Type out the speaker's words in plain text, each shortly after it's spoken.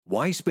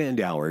Why spend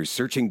hours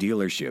searching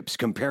dealerships,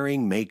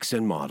 comparing makes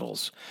and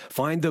models?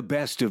 Find the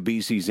best of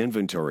BC's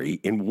inventory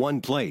in one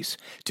place,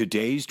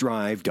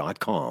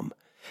 todaysdrive.com.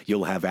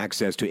 You'll have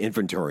access to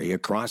inventory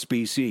across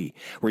BC,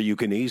 where you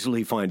can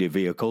easily find a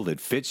vehicle that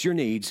fits your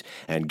needs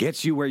and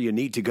gets you where you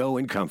need to go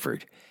in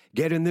comfort.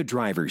 Get in the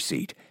driver's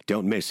seat.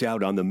 Don't miss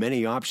out on the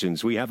many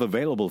options we have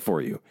available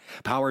for you.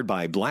 Powered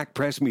by Black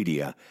Press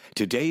Media,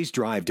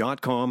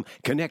 todaysdrive.com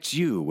connects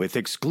you with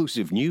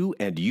exclusive new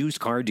and used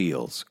car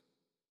deals.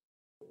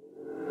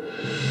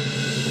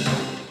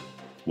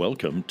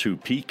 Welcome to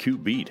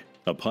PQ Beat,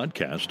 a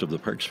podcast of the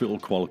Parksville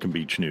Qualicum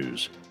Beach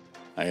News.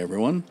 Hi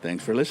everyone,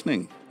 thanks for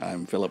listening.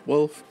 I'm Philip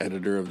Wolf,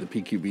 editor of the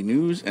PQB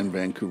News and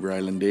Vancouver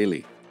Island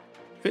Daily.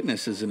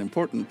 Fitness is an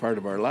important part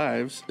of our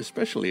lives,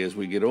 especially as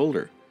we get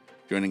older.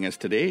 Joining us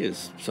today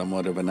is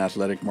somewhat of an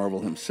athletic marvel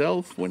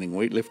himself, winning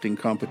weightlifting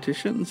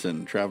competitions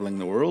and traveling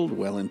the world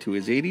well into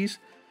his 80s.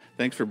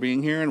 Thanks for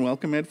being here and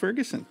welcome, Ed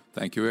Ferguson.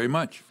 Thank you very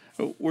much.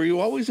 Were you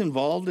always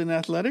involved in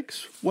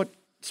athletics? What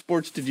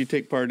sports did you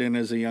take part in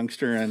as a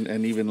youngster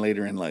and even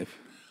later in life?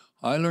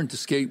 I learned to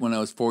skate when I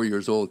was 4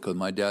 years old because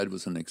my dad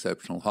was an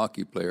exceptional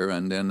hockey player.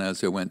 And then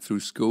as I went through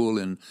school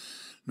in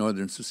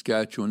northern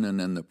Saskatchewan and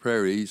in the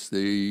prairies,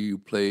 they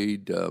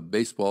played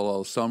baseball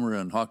all summer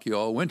and hockey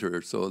all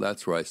winter. So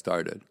that's where I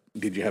started.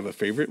 Did you have a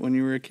favorite when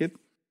you were a kid?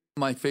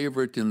 My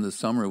favorite in the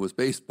summer was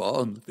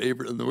baseball, and the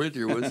favorite in the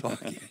winter was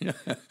hockey.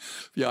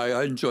 Yeah,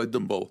 I enjoyed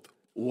them both.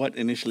 What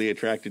initially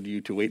attracted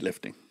you to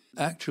weightlifting?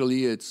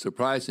 Actually, it's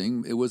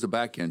surprising. It was a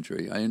back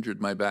injury. I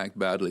injured my back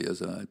badly as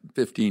a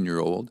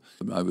 15-year-old.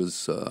 I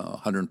was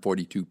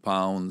 142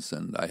 pounds,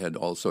 and I had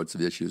all sorts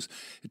of issues.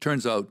 It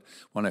turns out,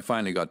 when I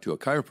finally got to a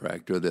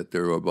chiropractor, that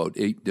there were about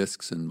 8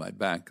 discs in my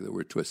back that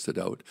were twisted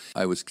out.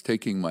 I was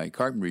taking my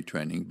carpentry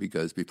training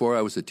because before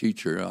I was a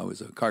teacher, I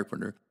was a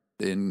carpenter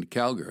in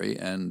Calgary,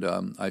 and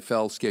I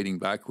fell skating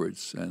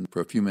backwards. And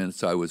for a few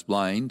minutes, I was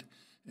blind.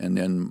 And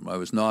then I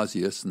was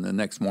nauseous, and the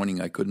next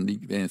morning I couldn't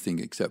eat anything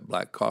except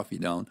black coffee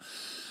down.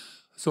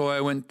 So I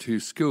went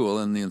to school,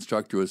 and the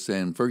instructor was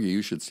saying, "Fergie,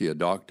 you should see a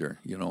doctor.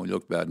 You know, you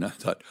look bad." And I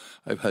thought,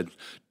 I've had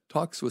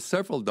talks with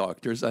several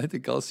doctors. I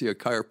think I'll see a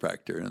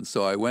chiropractor. And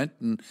so I went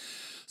and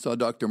saw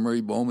Dr.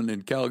 Murray Bowman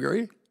in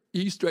Calgary.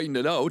 He straightened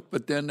it out,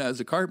 but then as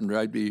a carpenter,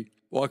 I'd be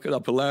walking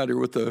up a ladder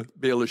with a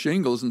bale of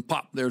shingles, and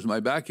pop, there's my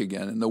back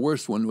again. And the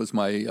worst one was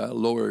my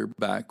lower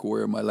back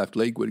where my left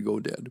leg would go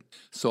dead.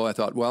 So I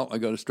thought, well, I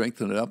got to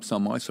strengthen it up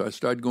somehow. So I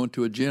started going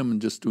to a gym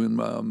and just doing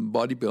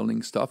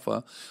bodybuilding stuff.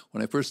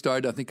 When I first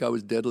started, I think I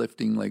was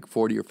deadlifting like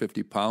 40 or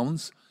 50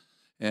 pounds.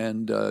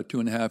 And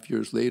 2.5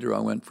 years later, I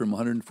went from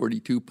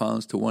 142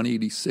 pounds to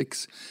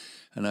 186.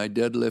 And I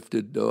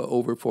deadlifted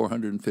over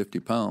 450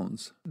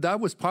 pounds. That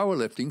was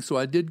powerlifting, so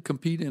I did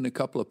compete in a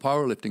couple of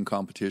powerlifting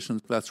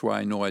competitions. That's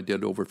why I know I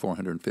did over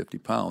 450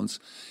 pounds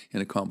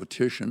in a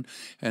competition.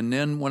 And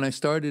then when I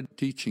started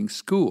teaching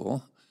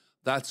school,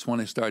 that's when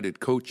I started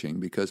coaching,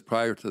 because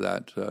prior to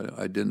that,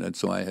 I didn't. And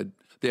so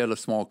they had a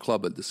small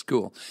club at the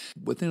school.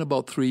 Within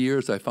about 3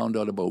 years, I found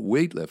out about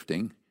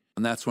weightlifting,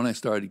 and that's when I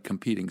started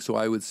competing. So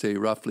I would say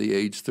roughly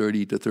age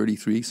 30 to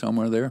 33,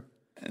 somewhere there.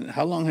 And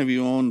how long have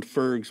you owned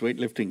Ferg's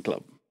Weightlifting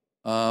Club?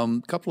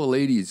 A couple of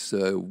ladies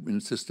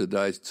insisted that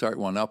I start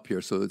one up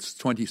here, so it's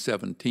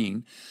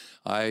 2017.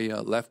 I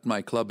left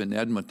my club in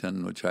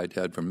Edmonton, which I'd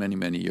had for many,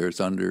 many years,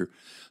 under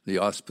the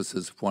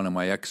auspices of one of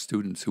my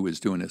ex-students who was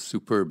doing a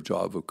superb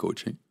job of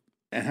coaching.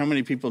 And how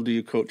many people do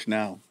you coach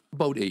now?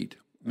 About 8,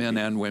 men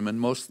and women,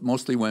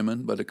 mostly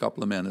women, but a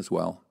couple of men as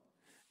well.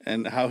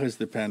 And how has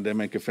the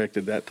pandemic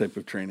affected that type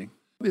of training?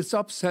 It's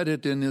upset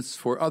it, and it's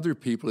for other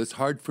people. It's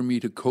hard for me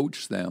to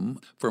coach them.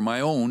 For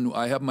my own,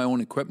 I have my own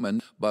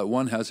equipment, but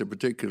one has a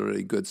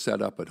particularly good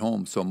setup at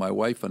home. So my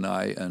wife and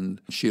I and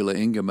Sheila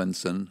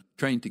Ingemanson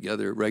trained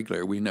together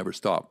regularly. We never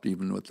stopped,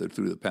 even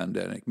through the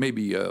pandemic.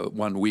 Maybe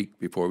 1 week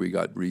before we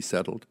got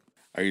resettled.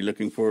 Are you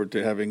looking forward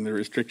to having the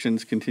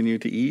restrictions continue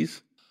to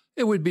ease?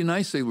 It would be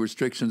nice if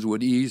restrictions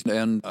would ease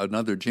and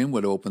another gym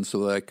would open so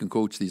that I can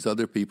coach these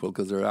other people,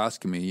 because they're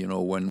asking me,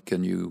 when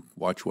can you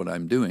watch what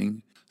I'm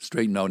doing?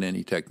 Straighten out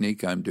any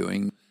technique I'm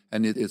doing.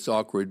 And it's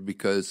awkward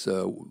because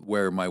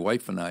where my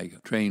wife and I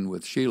train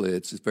with Sheila,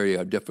 it's very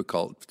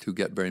difficult to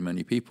get very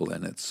many people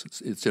in.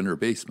 It's in her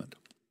basement.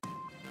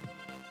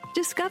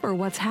 Discover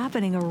what's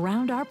happening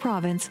around our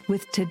province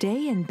with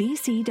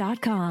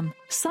todayinbc.com.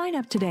 Sign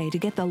up today to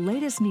get the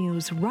latest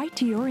news right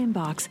to your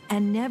inbox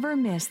and never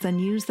miss the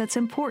news that's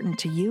important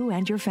to you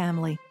and your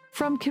family.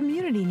 From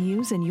community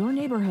news in your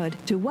neighborhood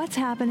to what's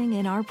happening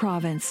in our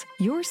province,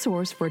 your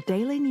source for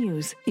daily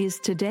news is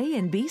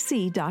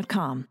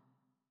todayinbc.com.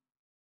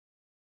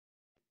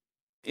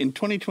 In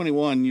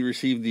 2021, you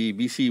received the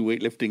BC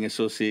Weightlifting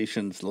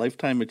Association's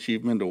Lifetime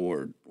Achievement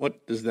Award.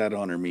 What does that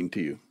honor mean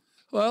to you?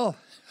 Well,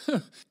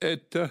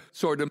 it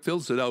sort of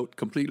fills it out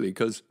completely,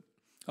 because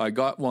I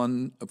got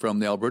one from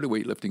the Alberta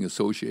Weightlifting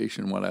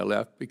Association when I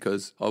left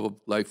because of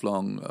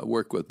lifelong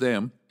work with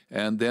them.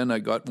 And then I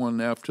got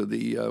one after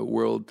the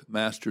World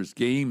Masters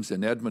Games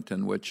in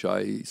Edmonton, which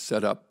I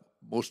set up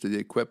most of the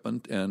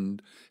equipment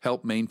and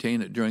helped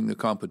maintain it during the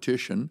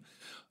competition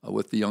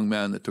with the young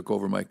man that took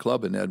over my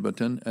club in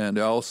Edmonton. And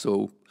I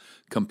also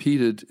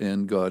competed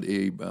and got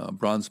a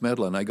bronze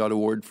medal, and I got an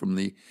award from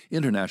the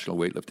International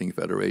Weightlifting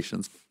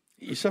Federations.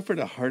 You suffered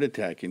a heart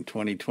attack in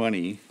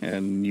 2020,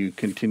 and you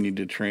continued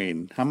to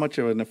train. How much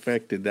of an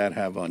effect did that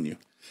have on you?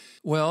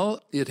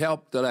 Well, it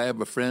helped that I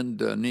have a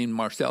friend named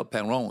Marcel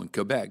Perron in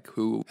Quebec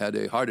who had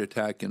a heart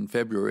attack in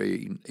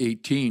February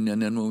 18,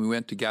 and then when we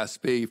went to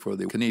Gaspé for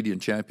the Canadian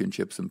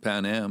Championships and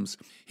Pan Ams,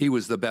 he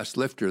was the best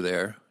lifter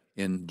there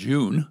in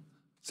June,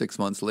 6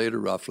 months later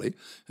roughly,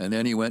 and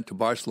then he went to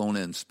Barcelona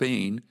in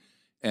Spain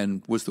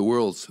and was the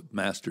world's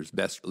Masters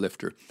best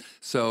lifter.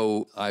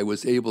 So I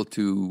was able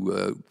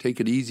to take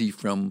it easy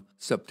from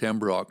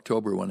September,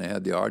 October when I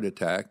had the heart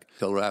attack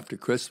till after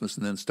Christmas,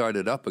 and then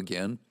started up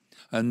again.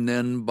 And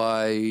then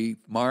by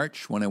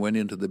March, when I went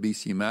into the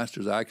BC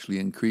Masters, I actually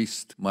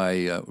increased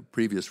my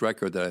previous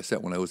record that I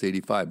set when I was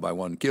 85 by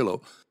 1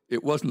 kilo.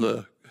 It wasn't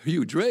a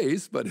huge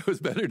race, but it was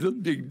better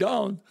than being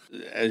down.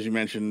 As you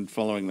mentioned,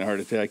 following the heart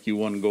attack, you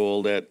won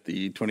gold at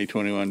the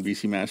 2021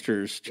 BC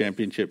Masters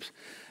Championships.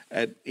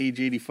 At age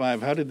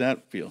 85, how did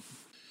that feel?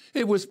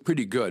 It was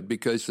pretty good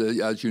because,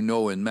 as you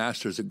know, in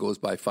Masters it goes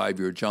by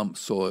 5-year jumps.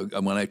 So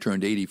when I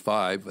turned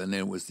 85, and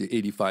then it was the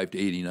 85 to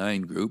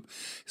 89 group,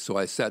 so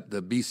I set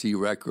the BC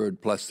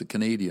record plus the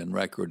Canadian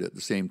record at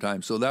the same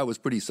time. So that was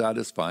pretty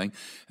satisfying.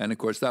 And, of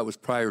course, that was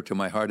prior to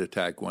my heart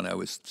attack when I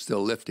was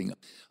still lifting.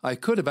 I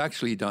could have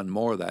actually done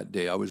more that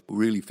day. I was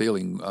really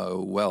feeling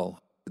well.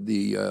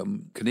 The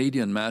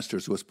Canadian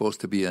Masters was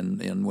supposed to be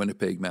in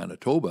Winnipeg,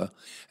 Manitoba,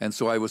 and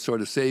so I was sort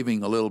of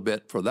saving a little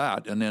bit for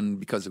that, and then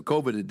because of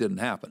COVID, it didn't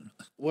happen.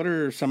 What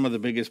are some of the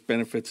biggest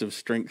benefits of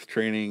strength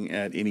training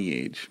at any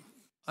age?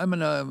 I'm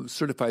a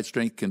certified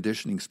strength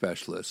conditioning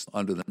specialist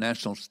under the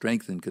National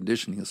Strength and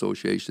Conditioning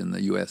Association in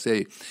the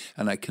USA,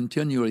 and I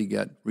continually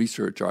get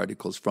research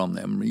articles from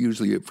them,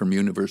 usually from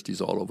universities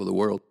all over the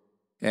world.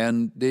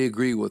 And they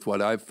agree with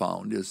what I've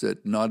found, is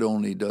that not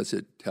only does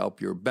it help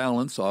your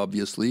balance,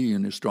 obviously,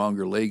 in your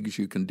stronger legs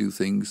you can do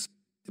things,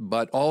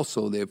 but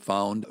also they've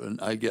found, and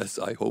I guess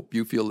I hope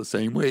you feel the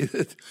same way,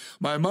 that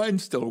my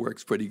mind still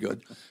works pretty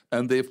good.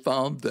 And they've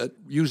found that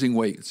using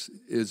weights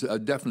is a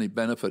definitely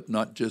benefit,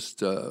 not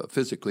just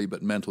physically,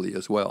 but mentally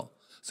as well.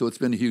 So it's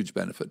been a huge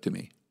benefit to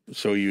me.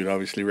 So you'd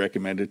obviously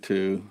recommend it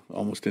to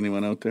almost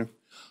anyone out there?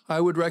 I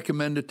would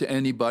recommend it to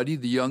anybody.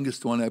 The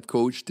youngest one I've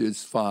coached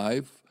is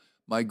 5.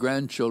 My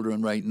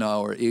grandchildren right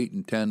now are 8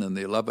 and 10, and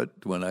they love it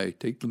when I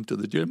take them to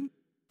the gym.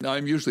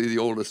 I'm usually the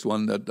oldest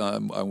one that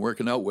I'm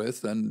working out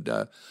with, and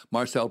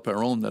Marcel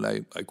Perron that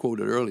I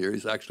quoted earlier,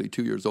 he's actually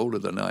 2 years older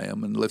than I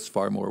am and lifts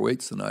far more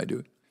weights than I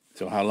do.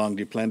 So how long do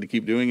you plan to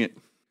keep doing it?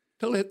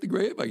 Till I hit the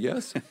grave, I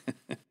guess.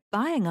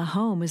 Buying a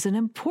home is an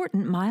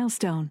important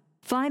milestone.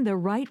 Find the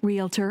right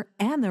realtor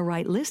and the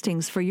right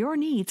listings for your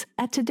needs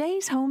at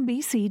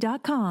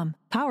today'shomebc.com,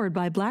 powered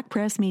by Black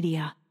Press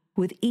Media.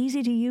 With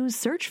easy-to-use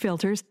search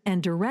filters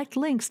and direct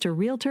links to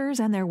realtors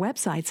and their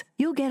websites,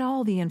 you'll get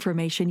all the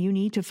information you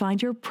need to find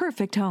your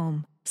perfect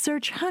home.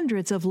 Search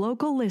hundreds of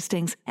local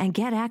listings and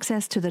get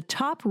access to the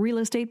top real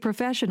estate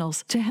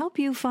professionals to help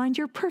you find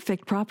your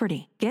perfect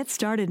property. Get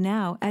started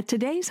now at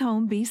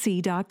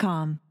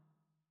today'shomebc.com.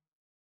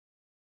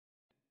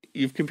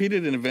 You've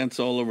competed in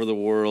events all over the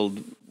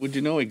world. Would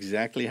you know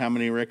exactly how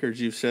many records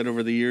you've set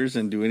over the years,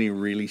 and do any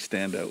really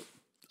stand out?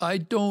 I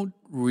don't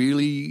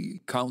really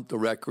count the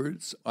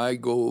records. I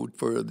go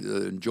for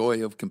the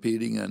joy of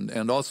competing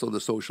and also the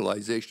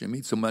socialization. You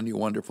meet so many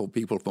wonderful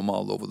people from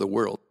all over the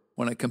world.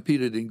 When I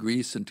competed in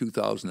Greece in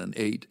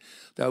 2008,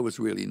 that was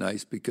really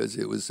nice because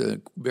it was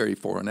a very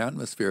foreign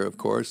atmosphere, of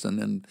course,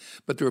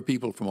 but there were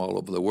people from all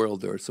over the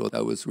world there, so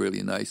that was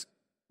really nice.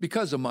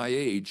 Because of my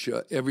age,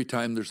 every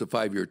time there's a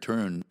 5-year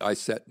turn, I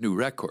set new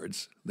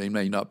records. They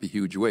may not be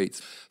huge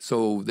weights.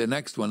 So the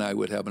next one I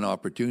would have an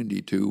opportunity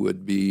to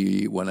would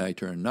be when I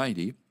turn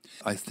 90.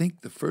 I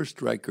think the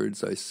first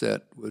records I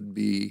set would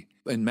be,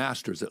 in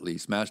Masters at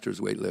least, Masters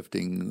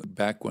weightlifting,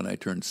 back when I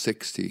turned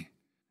 60.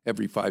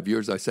 Every 5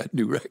 years I set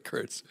new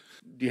records.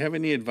 Do you have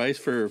any advice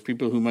for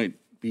people who might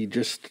be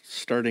just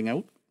starting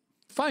out?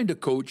 Find a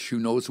coach who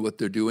knows what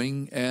they're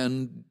doing,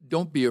 and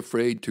don't be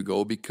afraid to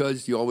go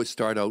because you always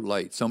start out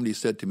light. Somebody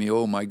said to me,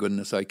 oh my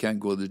goodness, I can't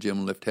go to the gym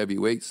and lift heavy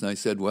weights. And I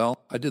said, well,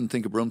 I didn't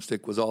think a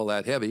broomstick was all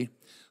that heavy.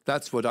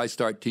 That's what I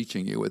start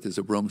teaching you with, is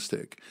a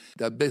broomstick.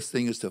 The best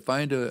thing is to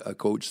find a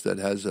coach that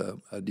has a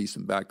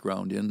decent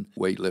background in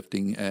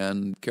weightlifting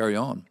and carry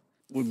on.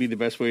 Would be the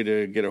best way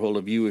to get a hold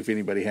of you if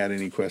anybody had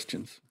any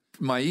questions?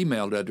 My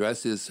email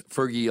address is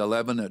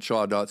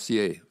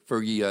fergie11@shaw.ca.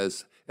 Fergie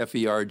as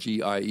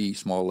Fergie,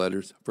 small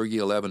letters,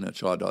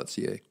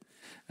 fergie11@shaw.ca.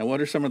 And what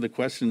are some of the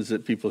questions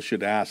that people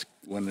should ask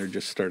when they're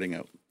just starting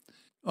out?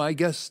 I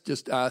guess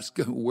just ask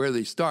where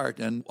they start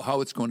and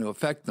how it's going to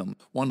affect them.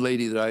 One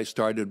lady that I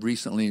started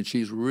recently, and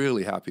she's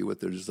really happy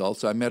with the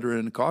results. I met her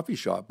in a coffee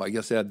shop. I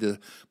guess I had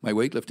my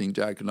weightlifting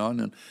jacket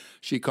on, and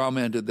she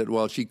commented that,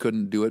 well, she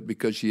couldn't do it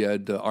because she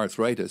had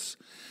arthritis.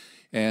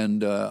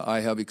 And I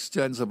have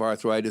extensive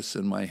arthritis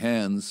in my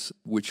hands,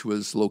 which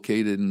was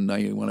located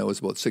when I was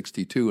about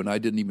 62, and I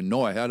didn't even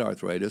know I had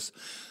arthritis.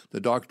 The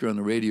doctor and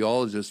the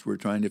radiologist were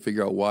trying to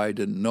figure out why I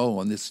didn't know,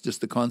 and it's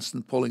just the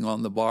constant pulling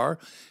on the bar.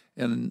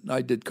 And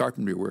I did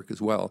carpentry work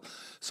as well.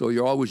 So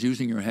you're always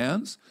using your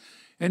hands.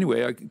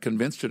 Anyway, I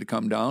convinced her to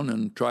come down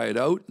and try it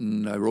out,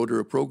 and I wrote her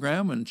a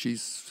program, and she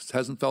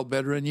hasn't felt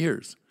better in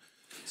years.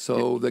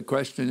 So the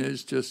question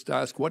is just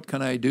ask, what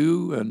can I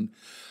do? And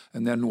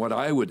then what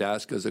I would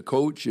ask as a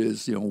coach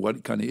is,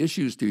 what kind of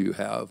issues do you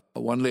have?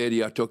 One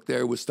lady I took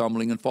there was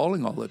stumbling and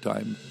falling all the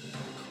time.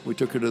 We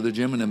took her to the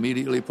gym and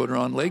immediately put her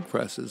on leg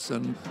presses,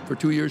 and for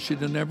 2 years she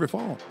didn't ever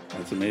fall.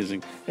 That's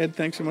amazing. Ed,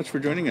 thanks so much for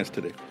joining us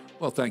today.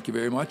 Well, thank you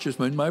very much. It's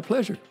been my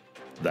pleasure.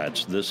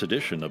 That's this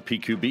edition of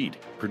PQ Beat,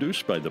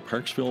 produced by the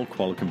Parksville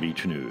Qualicum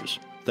Beach News.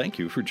 Thank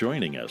you for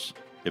joining us.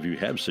 If you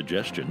have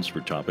suggestions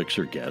for topics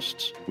or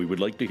guests, we would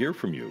like to hear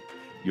from you.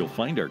 You'll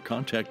find our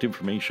contact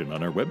information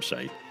on our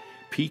website,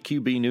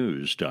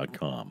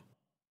 pqbnews.com.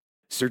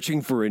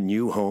 Searching for a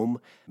new home?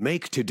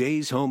 Make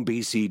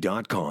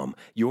today'shomebc.com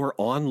your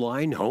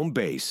online home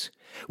base.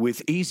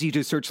 With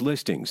easy-to-search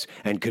listings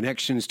and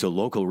connections to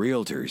local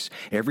realtors,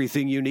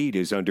 everything you need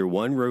is under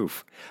one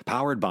roof.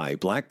 Powered by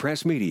Black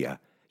Press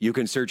Media, you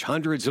can search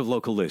hundreds of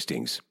local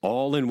listings,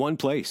 all in one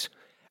place.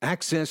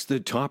 Access the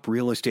top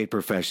real estate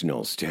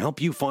professionals to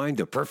help you find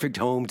the perfect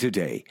home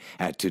today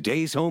at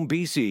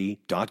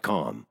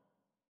today'shomebc.com.